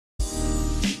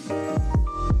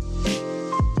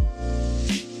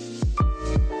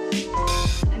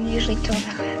conflicto de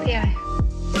agencia.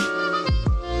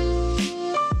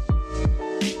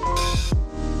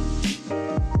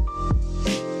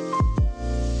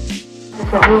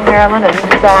 Is this you, Marilyn? Is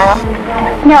this style?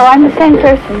 No, I'm the same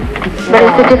person, but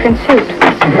it's a different suit.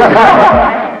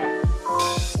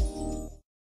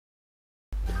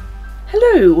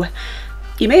 Hello!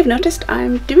 You may have noticed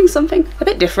I'm doing something a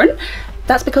bit different.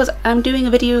 That's because I'm doing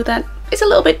a video that is a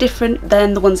little bit different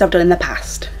than the ones I've done in the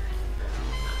past.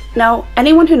 Now,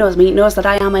 anyone who knows me knows that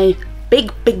I am a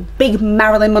big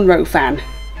Marilyn Monroe fan.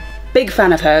 Big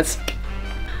fan of hers.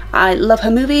 I love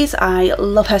her movies, I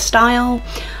love her style,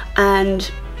 and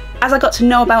as I got to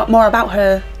know more about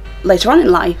her later on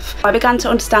in life, I began to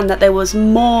understand that there was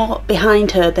more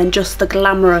behind her than just the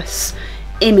glamorous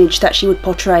image that she would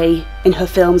portray in her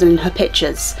films and in her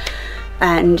pictures,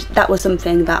 and that was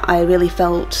something that I really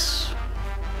felt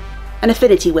an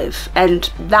affinity with,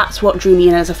 and that's what drew me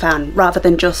in as a fan, rather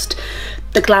than just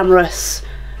the glamorous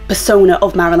persona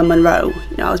of Marilyn Monroe.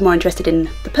 You know, I was more interested in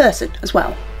the person as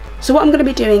well. So what I'm going to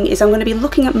be doing is I'm going to be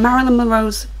looking at Marilyn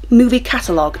Monroe's movie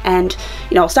catalogue, and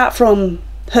you know, I'll start from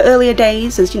her earlier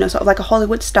days as, you know, sort of like a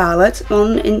Hollywood starlet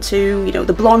on into, you know,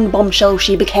 the blonde bombshell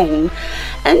she became,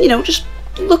 and, you know, just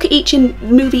look at each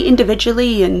movie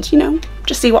individually and, you know,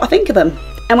 just see what I think of them.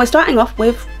 And we're starting off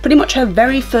with pretty much her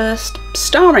very first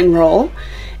starring role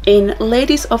in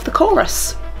Ladies of the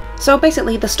Chorus. So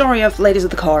basically the story of Ladies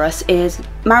of the Chorus is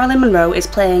Marilyn Monroe is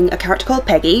playing a character called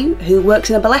Peggy who works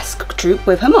in a burlesque troupe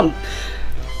with her mum.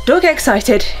 Don't get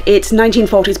excited, it's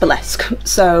 1940s burlesque,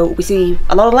 so we see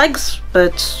a lot of legs,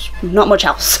 but not much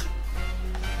else.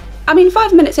 I mean,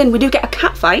 5 minutes in we do get a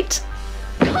cat fight.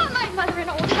 Call my mother an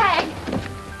old hag!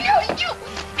 You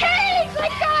pigs!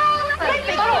 Let go! Let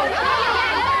me go!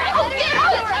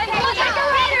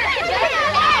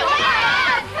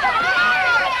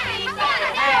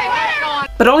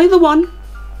 But only the one.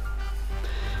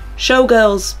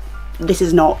 Showgirls, this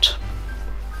is not.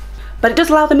 But it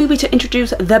does allow the movie to introduce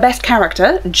the best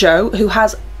character, Joe, who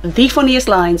has the funniest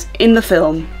lines in the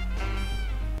film.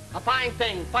 A fine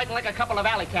thing, fighting like a couple of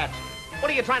alley cats. What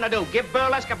are you trying to do, give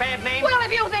Burlesque a bad name? Well,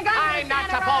 if you think I'm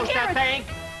not supposed to think.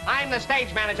 I'm the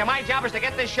stage manager. My job is to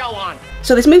get this show on.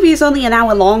 So this movie is only an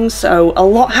hour long, so a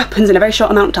lot happens in a very short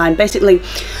amount of time. Basically,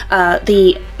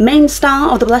 the main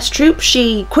star of the burlesque troupe,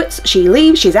 she quits, she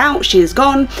leaves, she's out, she's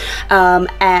gone,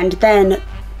 and then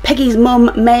Peggy's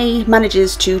mum, May,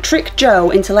 manages to trick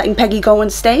Joe into letting Peggy go on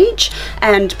stage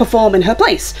and perform in her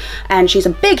place. And she's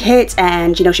a big hit,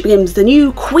 and, you know, she becomes the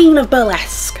new queen of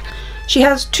burlesque. She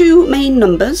has two main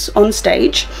numbers on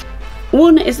stage.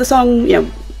 One is the song, you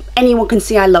know, Anyone Can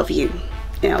See I Love You,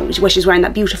 you know, where she's wearing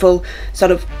that beautiful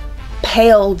sort of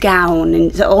pale gown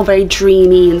and it's all very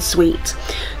dreamy and sweet.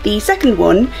 The second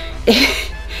one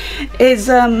is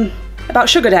about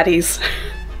sugar daddies.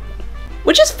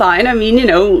 Which is fine, I mean, you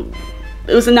know,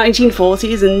 it was the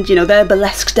 1940s and, you know, they're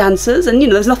burlesque dancers and, you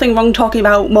know, there's nothing wrong talking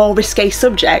about more risque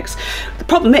subjects. The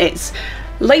problem is,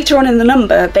 later on in the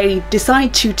number, they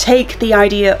decide to take the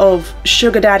idea of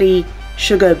sugar daddy,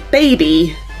 sugar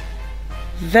baby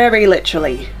very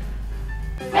literally.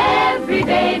 Every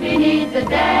baby needs a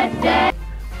dad.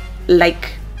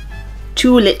 Like,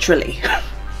 too literally.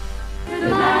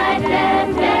 My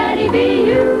daddy be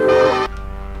you.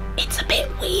 It's a bit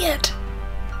weird.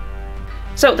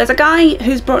 So there's a guy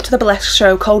who's brought to the burlesque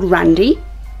show called Randy.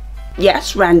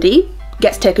 Yes, Randy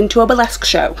gets taken to a burlesque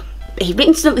show. He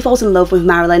instantly falls in love with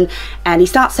Marilyn and he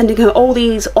starts sending her all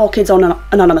these orchids on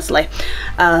anonymously.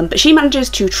 But she manages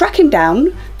to track him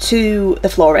down to the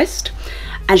florist,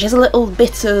 and she has a little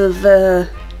bit of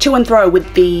to and fro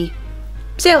with the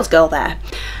sales girl there.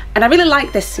 And I really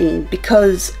like this scene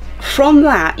because from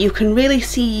that you can really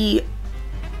see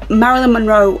Marilyn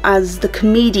Monroe as the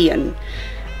comedian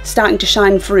starting to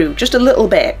shine through just a little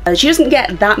bit. She doesn't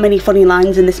get that many funny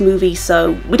lines in this movie,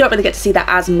 so we don't really get to see that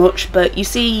as much, but you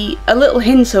see a little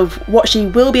hint of what she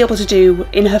will be able to do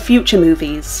in her future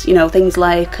movies. You know, things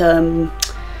like Some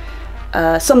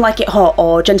Like It Hot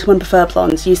or Gentlemen Prefer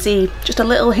Blondes. You see just a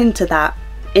little hint of that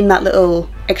in that little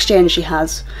exchange she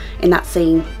has in that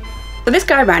scene. But this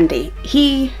guy Randy,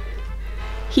 he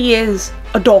is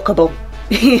adorkable.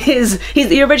 He's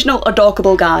the original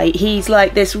adorkable guy. He's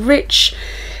like this rich,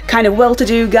 kind of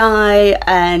well-to-do guy,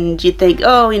 and you'd think,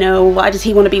 oh, you know, why does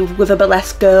he want to be with a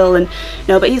burlesque girl? And you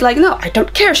know, but he's like, no, I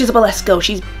don't care if she's a burlesque girl.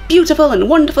 She's beautiful and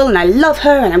wonderful, and I love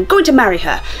her, and I'm going to marry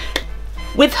her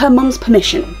with her mum's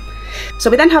permission. So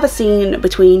we then have a scene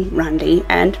between Randy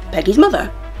and Peggy's mother.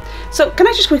 So can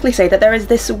I just quickly say that there is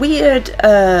this weird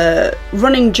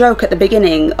running joke at the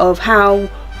beginning of how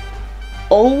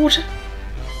old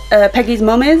Peggy's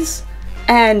mum is,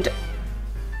 and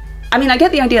I mean, I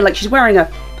get the idea, like, she's wearing a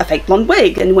fake blonde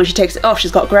wig, and when she takes it off,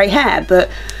 she's got grey hair, but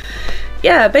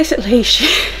yeah, basically she...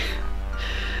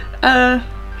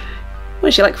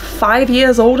 was she like 5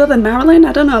 years older than Marilyn?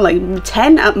 I don't know, like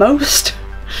 10 at most.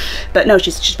 But no,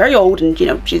 she's very old, and you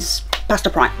know, she's past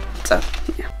her prime, so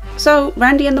yeah. So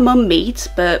Randy and the mum meet,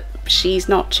 but she's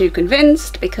not too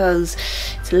convinced because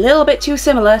it's a little bit too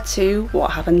similar to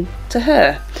what happened to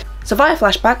her. So via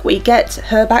flashback, we get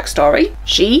her backstory.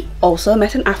 She also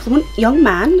met an affluent young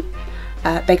man.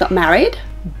 They got married,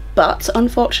 but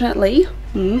unfortunately,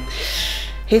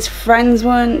 his friends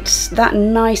weren't that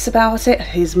nice about it.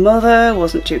 His mother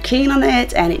wasn't too keen on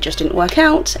it, and it just didn't work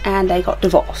out, and they got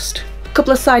divorced. A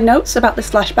couple of side notes about this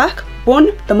flashback.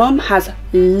 One, the mum has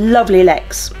lovely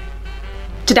legs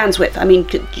to dance with. I mean,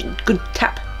 good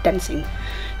tap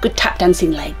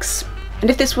dancing legs. And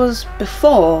if this was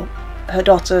before her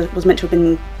daughter was meant to have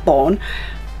been born,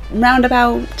 round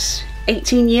about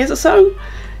 18 years or so.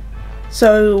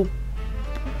 So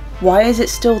why is it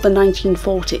still the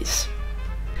 1940s?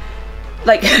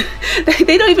 Like,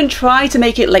 they don't even try to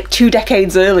make it like 2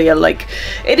 decades earlier. Like,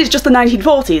 it is just the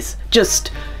 1940s,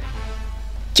 just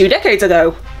 2 decades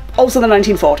ago, also the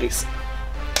 1940s.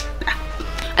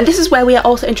 And this is where we are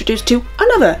also introduced to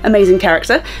another amazing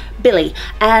character, Billy.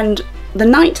 And the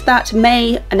night that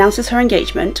May announces her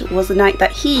engagement was the night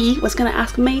that he was going to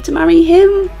ask May to marry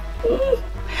him.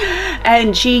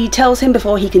 And she tells him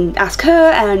before he can ask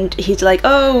her, and he's like,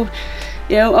 oh,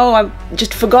 you know, oh, I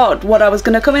just forgot what I was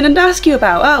going to come in and ask you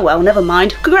about. Oh, well, never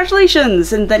mind.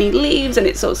 Congratulations. And then he leaves, and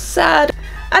it's so sad.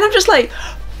 And I'm just like,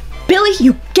 Billy,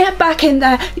 you get back in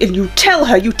there and you tell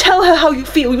her how you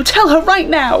feel. You tell her right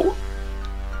now.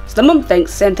 So the mum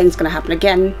thinks same thing's going to happen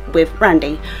again with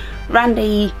Randy.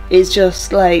 Randy is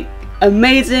just like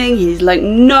amazing. He's like,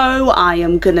 no, I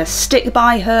am gonna stick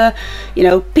by her. You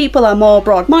know, people are more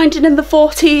broad-minded in the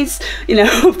 40s. You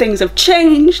know, things have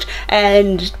changed,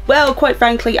 and well, quite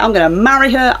frankly, I'm gonna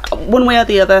marry her one way or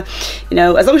the other. You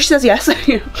know, as long as she says yes.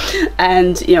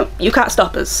 And you know, you can't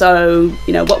stop us. So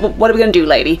you know, what are we gonna do,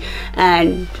 lady?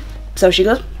 And so she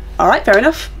goes, all right, fair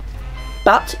enough,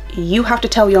 but you have to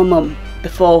tell your mum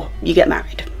before you get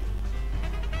married.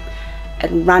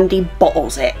 And Randy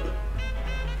bottles it.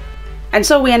 And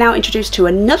so we are now introduced to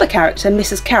another character,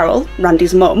 Mrs. Carroll,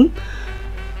 Randy's mum,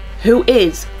 who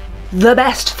is the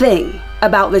best thing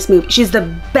about this movie. She's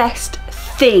the best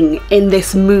thing in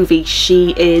this movie.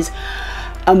 She is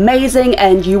amazing,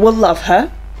 and you will love her.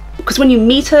 Because when you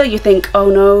meet her, you think, oh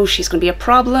no, she's gonna be a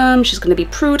problem, she's gonna be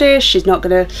prudish, she's not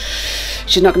gonna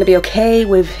be okay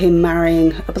with him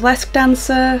marrying a burlesque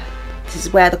dancer. This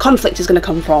is where the conflict is gonna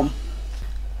come from.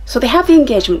 So they have the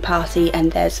engagement party,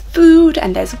 and there's food,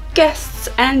 and there's guests,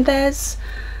 and there's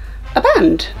a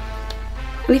band.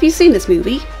 And if you've seen this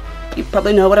movie, you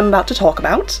probably know what I'm about to talk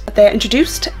about. They're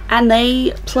introduced, and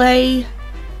they play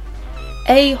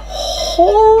a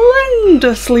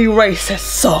horrendously racist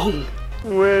song.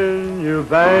 When you're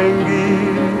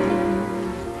banging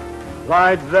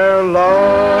right there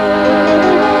low.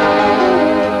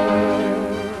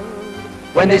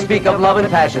 When they speak of love and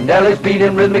passion, there is beat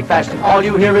in rhythmic fashion. All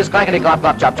you hear is clankety clop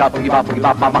clop chop chop boogie bop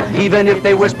bop bop. Even if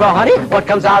they whisper honey, what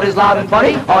comes out is loud and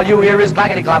funny. All you hear is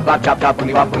clankety clop clop chop chop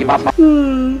boogie bop.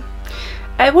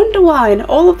 I wonder why in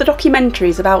all of the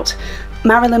documentaries about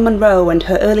Marilyn Monroe and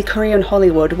her early career in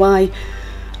Hollywood, why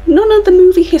none of the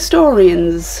movie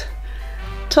historians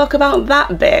talk about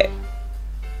that bit.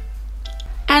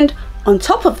 And on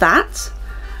top of that,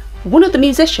 one of the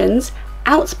musicians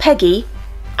outs Peggy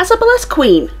as a burlesque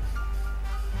queen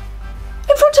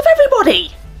in front of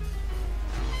everybody.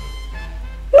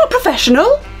 Not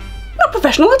professional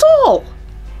at all.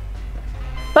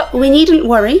 But we needn't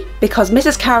worry, because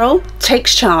Mrs. Carroll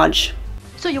takes charge.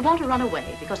 So you want to run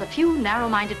away because a few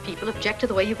narrow-minded people object to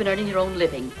the way you've been earning your own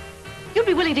living. You'd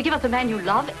be willing to give up the man you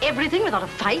love, everything, without a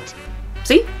fight?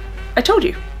 See? I told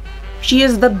you. She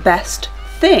is the best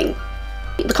thing.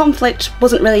 The conflict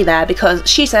wasn't really there because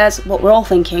she says what we're all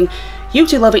thinking. You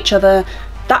two love each other,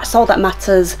 that's all that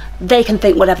matters, they can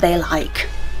think whatever they like.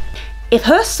 If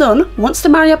her son wants to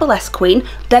marry a burlesque queen,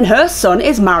 then her son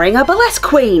is marrying a burlesque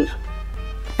queen.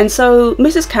 And so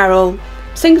Mrs. Carroll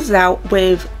sings it out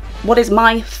with what is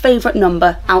my favourite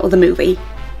number out of the movie.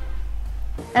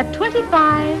 At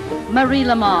 25, Marie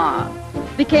Lamar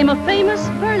became a famous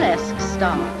burlesque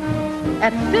star.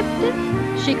 At 50,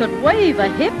 she could wave a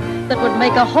hip that would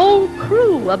make a whole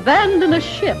crew abandon a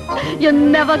ship. You're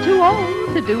never too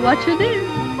old to do what you did.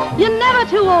 You're never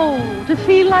too old to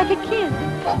feel like a kid.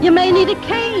 You may need a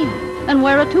cane and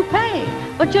wear a toupee,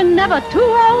 but you're never too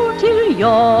old till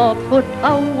you're put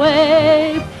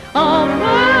away,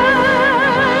 away,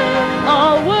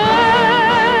 away.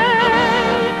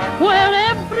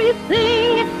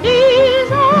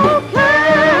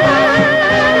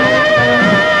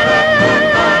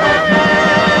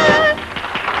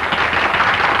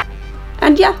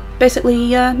 basically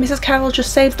Mrs. Carroll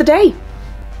just saves the day.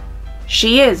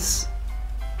 She is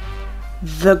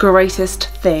the greatest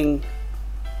thing.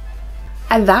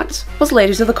 And that was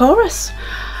Ladies of the Chorus.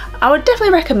 I would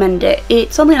definitely recommend it.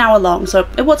 It's only an hour long, so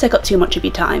it won't take up too much of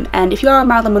your time, and if you are a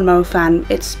Marilyn Monroe fan,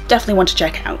 it's definitely one to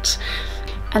check out.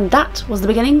 And that was the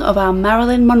beginning of our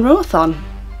Marilyn Monroe-A-Thon.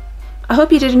 I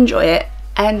hope you did enjoy it,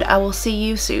 and I will see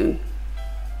you soon.